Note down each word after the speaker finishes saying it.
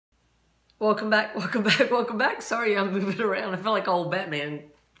Welcome back, welcome back, welcome back. Sorry, I'm moving around. I feel like old Batman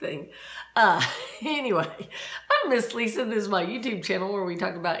thing. Anyway, I'm Miss Lisa. This is my YouTube channel where we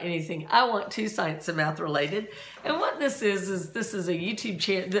talk about anything I want to, science and math related. And what this is this is a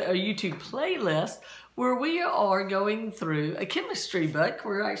YouTube playlist where we are going through a chemistry book.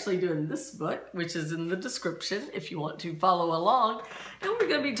 We're actually doing this book, which is in the description if you want to follow along. And we're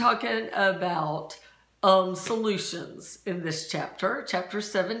going to be talking about solutions in this chapter, chapter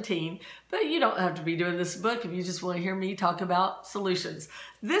 17, but you don't have to be doing this book if you just want to hear me talk about solutions.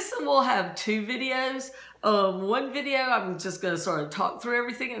 This will have two videos. One video, I'm just going to sort of talk through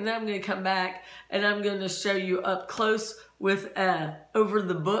everything, and then I'm going to come back and I'm going to show you up close with over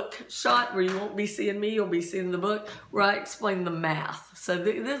the book shot where you won't be seeing me, you'll be seeing the book, where I explain the math. So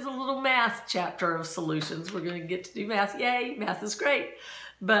there's a little math chapter of solutions. We're going to get to do math. Yay, math is great.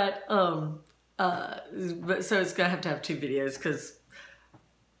 But so it's going to have two videos because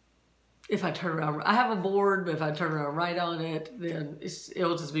if I turn around, I have a board, but if I turn around right on it, then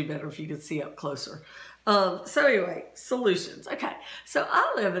it'll just be better if you can see up closer. So anyway, solutions. Okay, so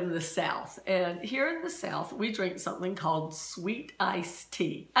I live in the South, and here in the South, we drink something called sweet iced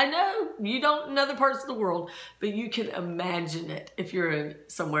tea. I know you don't in other parts of the world, but you can imagine it if you're in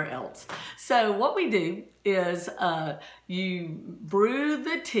somewhere else. So what we do is you brew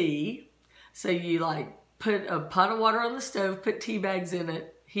the tea. So you like put a pot of water on the stove, put tea bags in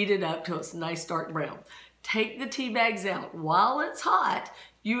it, heat it up till it's nice dark brown. Take the tea bags out. While it's hot,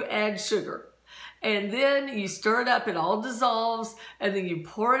 you add sugar. And then you stir it up, it all dissolves, and then you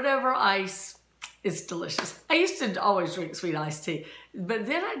pour it over ice. It's delicious. I used to always drink sweet iced tea, but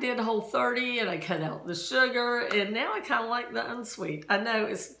then I did Whole30 and I cut out the sugar, and now I kind of like the unsweet. I know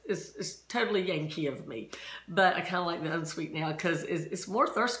it's totally Yankee of me, but I kind of like the unsweet now because it's more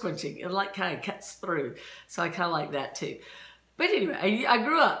thirst quenching. It like kind of cuts through, so I kind of like that too. But anyway, I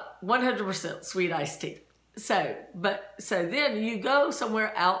grew up 100% sweet iced tea. So then you go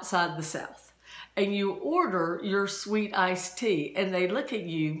somewhere outside the South and you order your sweet iced tea, and they look at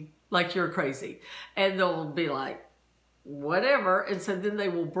you like you're crazy. And they'll be like, whatever. And so then they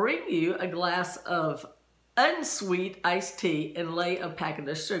will bring you a glass of unsweet iced tea and lay a packet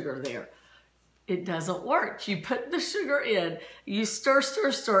of sugar there. It doesn't work. You put the sugar in, you stir,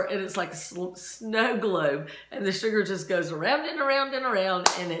 stir, stir, and it's like a snow globe. And the sugar just goes around and around and around,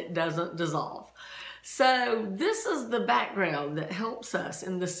 and it doesn't dissolve. So this is the background that helps us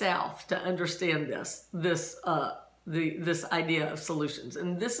in the South to understand this idea of solutions.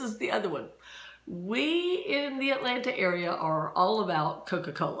 And this is the other one. We in the Atlanta area are all about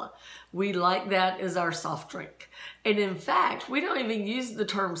Coca-Cola. We like that as our soft drink. And in fact, we don't even use the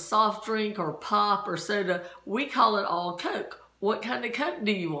term soft drink or pop or soda. We call it all Coke. What kind of Coke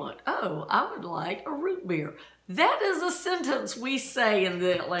do you want? Oh, I would like a root beer. That is a sentence we say in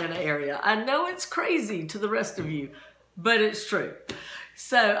the Atlanta area. I know it's crazy to the rest of you, but it's true.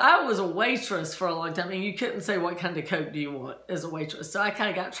 So I was a waitress for a long time, and you couldn't say what kind of Coke do you want as a waitress. So I kind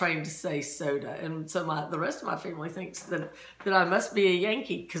of got trained to say soda, and so the rest of my family thinks that I must be a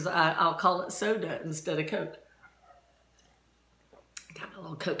Yankee because I'll call it soda instead of Coke. Got my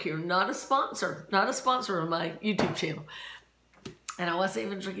little Coke here. Not a sponsor of my YouTube channel. And I wasn't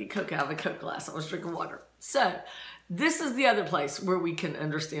even drinking Coke out of a Coke glass. I was drinking water. So this is the other place where we can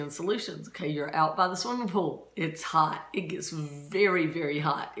understand solutions. Okay, you're out by the swimming pool. It's hot. It gets very, very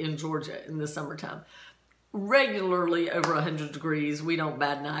hot in Georgia in the summertime. Regularly over 100 degrees. We don't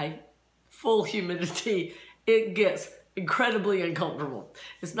bat an eye. Full humidity. It gets incredibly uncomfortable.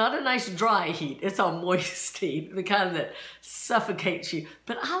 It's not a nice dry heat. It's a moist heat, the kind that suffocates you.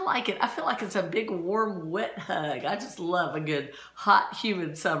 But I like it. I feel like it's a big, warm, wet hug. I just love a good, hot,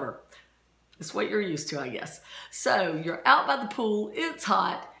 humid summer. It's what you're used to, I guess. So you're out by the pool, it's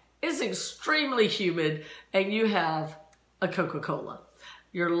hot, it's extremely humid, and you have a Coca-Cola.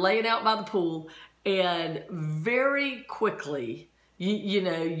 You're laying out by the pool, and very quickly,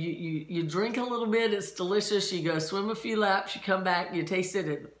 you drink a little bit, it's delicious, you go swim a few laps, you come back, you taste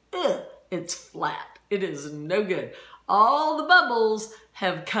it, and it's flat. It is no good. All the bubbles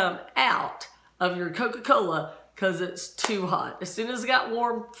have come out of your Coca-Cola because it's too hot. As soon as it got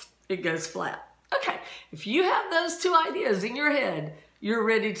warm, it goes flat. Okay, if you have those two ideas in your head, you're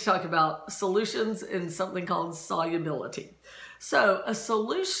ready to talk about solutions and something called solubility. So a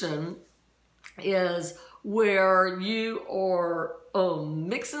solution is where you are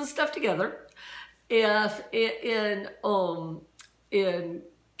mixing stuff together. If in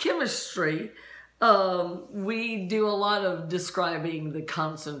chemistry, we do a lot of describing the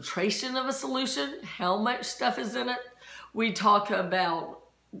concentration of a solution, how much stuff is in it. We talk about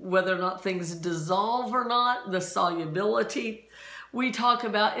whether or not things dissolve or not, the solubility. We talk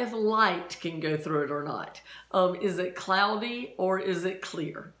about if light can go through it or not. Is it cloudy or is it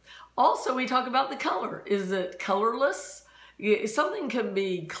clear? Also, we talk about the color. Is it colorless? Something can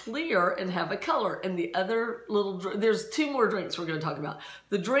be clear and have a color. And the other little, there's two more drinks we're going to talk about.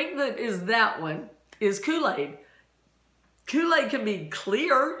 The drink that is that one is Kool-Aid. Kool-Aid can be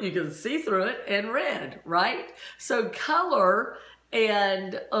clear, you can see through it, and red, right? So color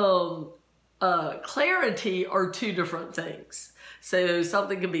and clarity are two different things. So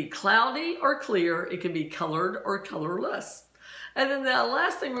something can be cloudy or clear, it can be colored or colorless. And then the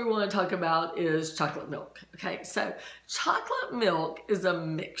last thing we want to talk about is chocolate milk. Okay, so chocolate milk is a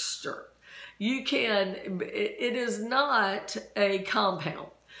mixture. It is not a compound.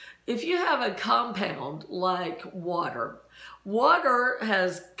 If you have a compound like water, water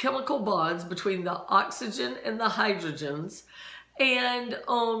has chemical bonds between the oxygen and the hydrogens, and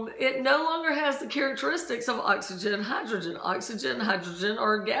it no longer has the characteristics of oxygen and hydrogen. Oxygen and hydrogen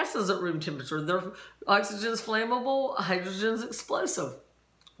are gases at room temperature. Oxygen is flammable, hydrogen is explosive.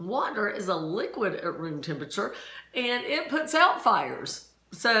 Water is a liquid at room temperature, and it puts out fires.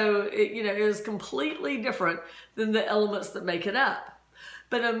 So it is completely different than the elements that make it up.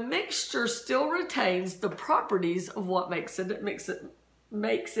 But a mixture still retains the properties of what makes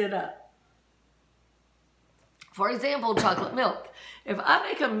it up. For example, chocolate milk. If I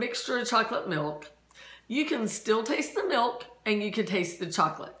make a mixture of chocolate milk, you can still taste the milk and you can taste the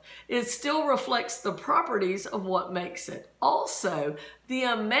chocolate. It still reflects the properties of what makes it. Also, the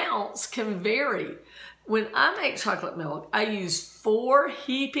amounts can vary. When I make chocolate milk, I use 4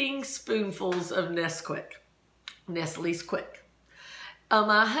 heaping spoonfuls of Nestle's Quick.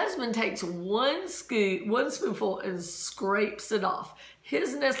 My husband takes one spoonful and scrapes it off.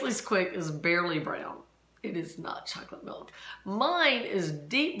 His Nestle's Quick is barely brown. It is not chocolate milk. Mine is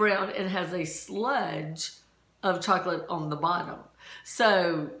deep brown and has a sludge of chocolate on the bottom.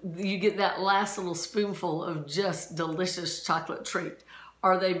 So you get that last little spoonful of just delicious chocolate treat.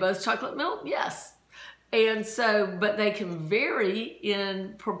 Are they both chocolate milk? Yes. And so, but they can vary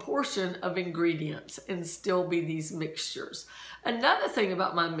in proportion of ingredients and still be these mixtures. Another thing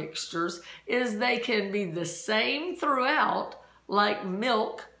about my mixtures is they can be the same throughout, like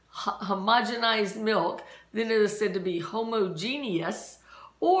milk, homogenized milk, then it is said to be homogeneous,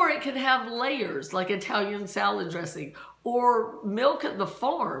 or it can have layers like Italian salad dressing, or milk at the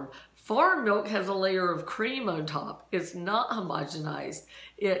farm. Farm milk has a layer of cream on top. It's not homogenized,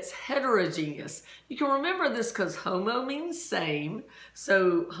 it's heterogeneous. You can remember this because homo means same,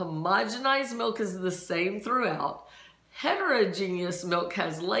 so homogenized milk is the same throughout. Heterogeneous milk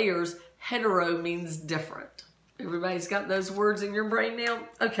has layers, hetero means different. Everybody's got those words in your brain now?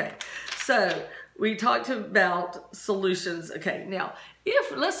 Okay, so we talked about solutions. Okay, now,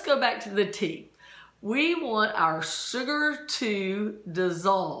 let's go back to the tea. We want our sugar to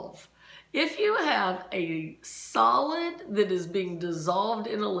dissolve. If you have a solid that is being dissolved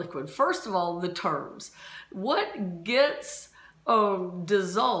in a liquid, first of all, the terms. What gets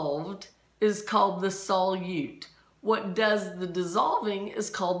dissolved is called the solute. What does the dissolving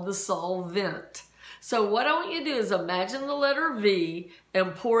is called the solvent. So what I want you to do is imagine the letter V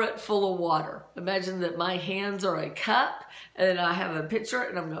and pour it full of water. Imagine that my hands are a cup and I have a pitcher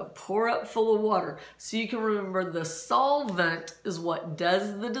and I'm going to pour it full of water. So you can remember the solvent is what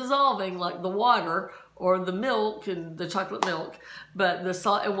does the dissolving, like the water or the milk and the chocolate milk. But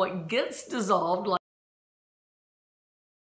and what gets dissolved, like